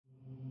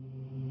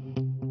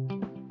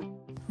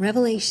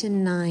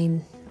Revelation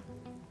 9.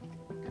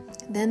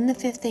 Then the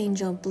fifth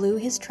angel blew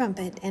his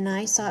trumpet, and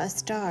I saw a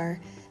star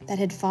that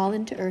had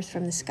fallen to earth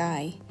from the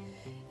sky,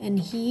 and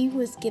he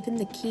was given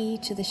the key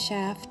to the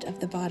shaft of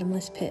the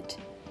bottomless pit.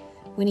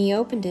 When he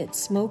opened it,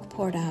 smoke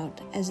poured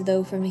out as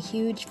though from a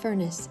huge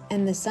furnace,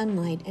 and the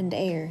sunlight and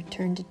air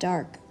turned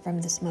dark from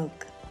the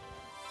smoke.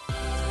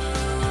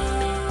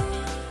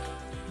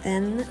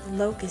 Then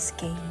locusts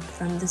came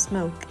from the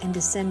smoke and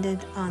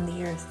descended on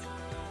the earth,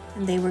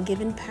 and they were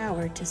given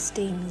power to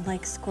sting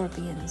like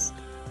scorpions.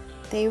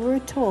 They were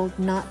told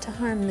not to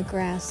harm the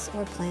grass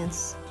or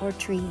plants or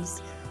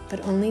trees, but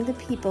only the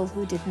people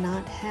who did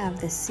not have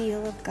the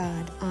seal of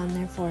God on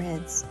their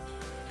foreheads.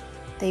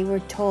 They were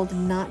told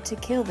not to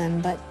kill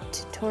them, but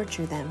to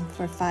torture them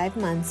for 5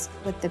 months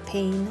with the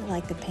pain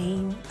like the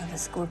pain of a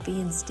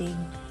scorpion sting.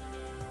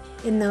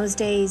 In those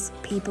days,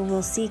 people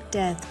will seek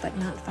death but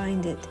not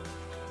find it.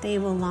 They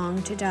will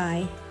long to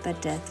die,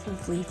 but death will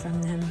flee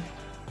from them.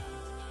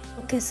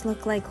 Locusts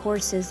looked like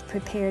horses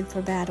prepared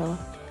for battle.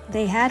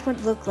 They had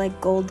what looked like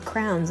gold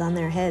crowns on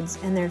their heads,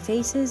 and their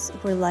faces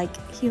were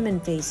like human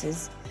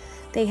faces.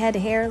 They had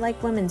hair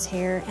like women's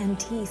hair, and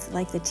teeth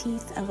like the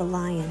teeth of a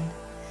lion.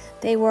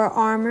 They wore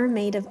armor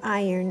made of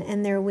iron,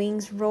 and their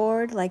wings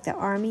roared like the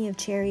army of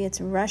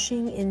chariots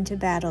rushing into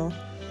battle.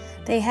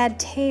 They had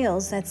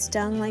tails that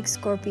stung like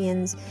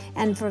scorpions,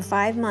 and for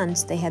 5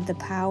 months they had the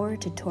power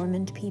to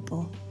torment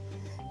people.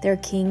 Their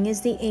king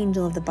is the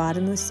angel of the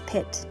bottomless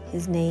pit.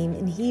 His name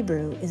in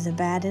Hebrew is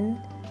Abaddon,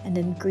 and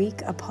in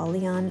Greek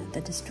Apollyon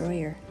the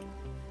Destroyer.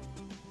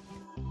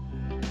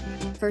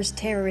 First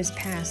terror is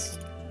past,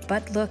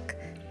 but look,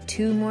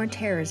 2 more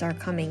terrors are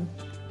coming.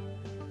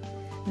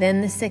 Then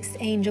the sixth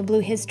angel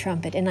blew his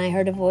trumpet, and I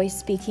heard a voice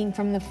speaking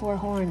from the 4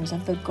 horns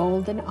of the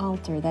golden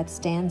altar that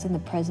stands in the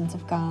presence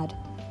of God.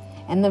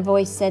 And the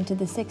voice said to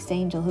the sixth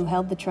angel who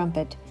held the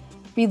trumpet,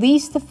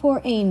 "Release the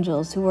 4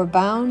 angels who were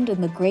bound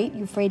in the great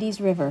Euphrates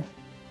River."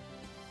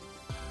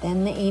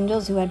 Then the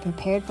angels who had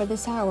prepared for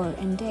this hour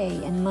and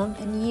day and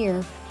month and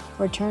year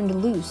were turned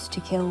loose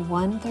to kill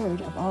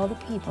 1/3 of all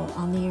the people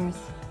on the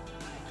earth.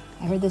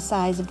 I heard the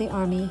size of the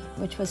army,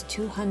 which was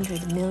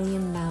 200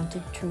 million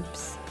mounted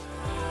troops.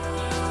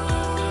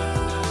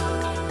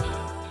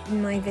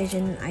 In my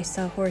vision I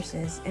saw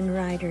horses and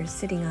riders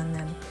sitting on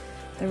them.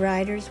 The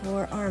riders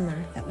wore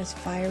armor that was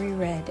fiery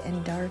red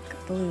and dark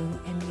blue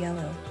and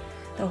yellow.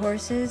 The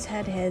horses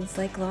had heads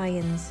like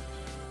lions.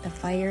 The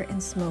fire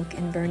and smoke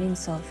and burning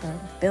sulfur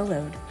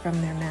billowed from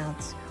their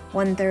mouths.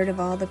 1/3 of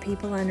all the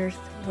people on earth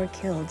were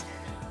killed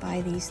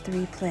by these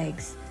 3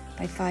 plagues,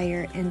 by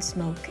fire and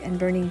smoke and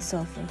burning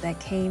sulfur that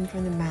came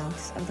from the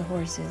mouths of the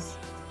horses.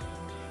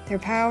 Their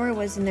power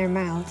was in their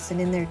mouths and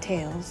in their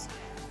tails,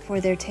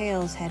 for their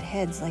tails had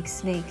heads like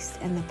snakes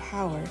and the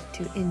power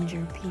to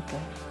injure people.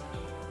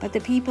 But the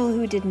people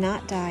who did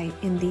not die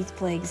in these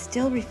plagues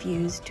still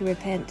refused to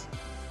repent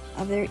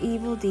of their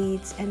evil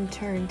deeds and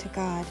turn to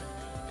God.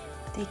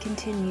 They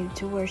continued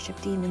to worship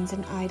demons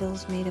and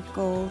idols made of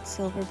gold,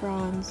 silver,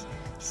 bronze,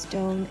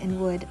 stone, and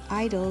wood,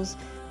 idols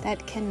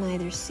that can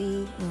neither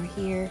see nor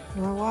hear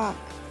nor walk.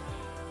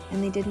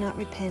 And they did not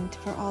repent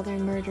for all their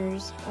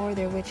murders or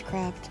their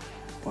witchcraft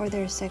or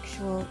their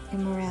sexual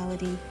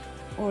immorality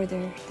or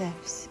their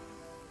thefts.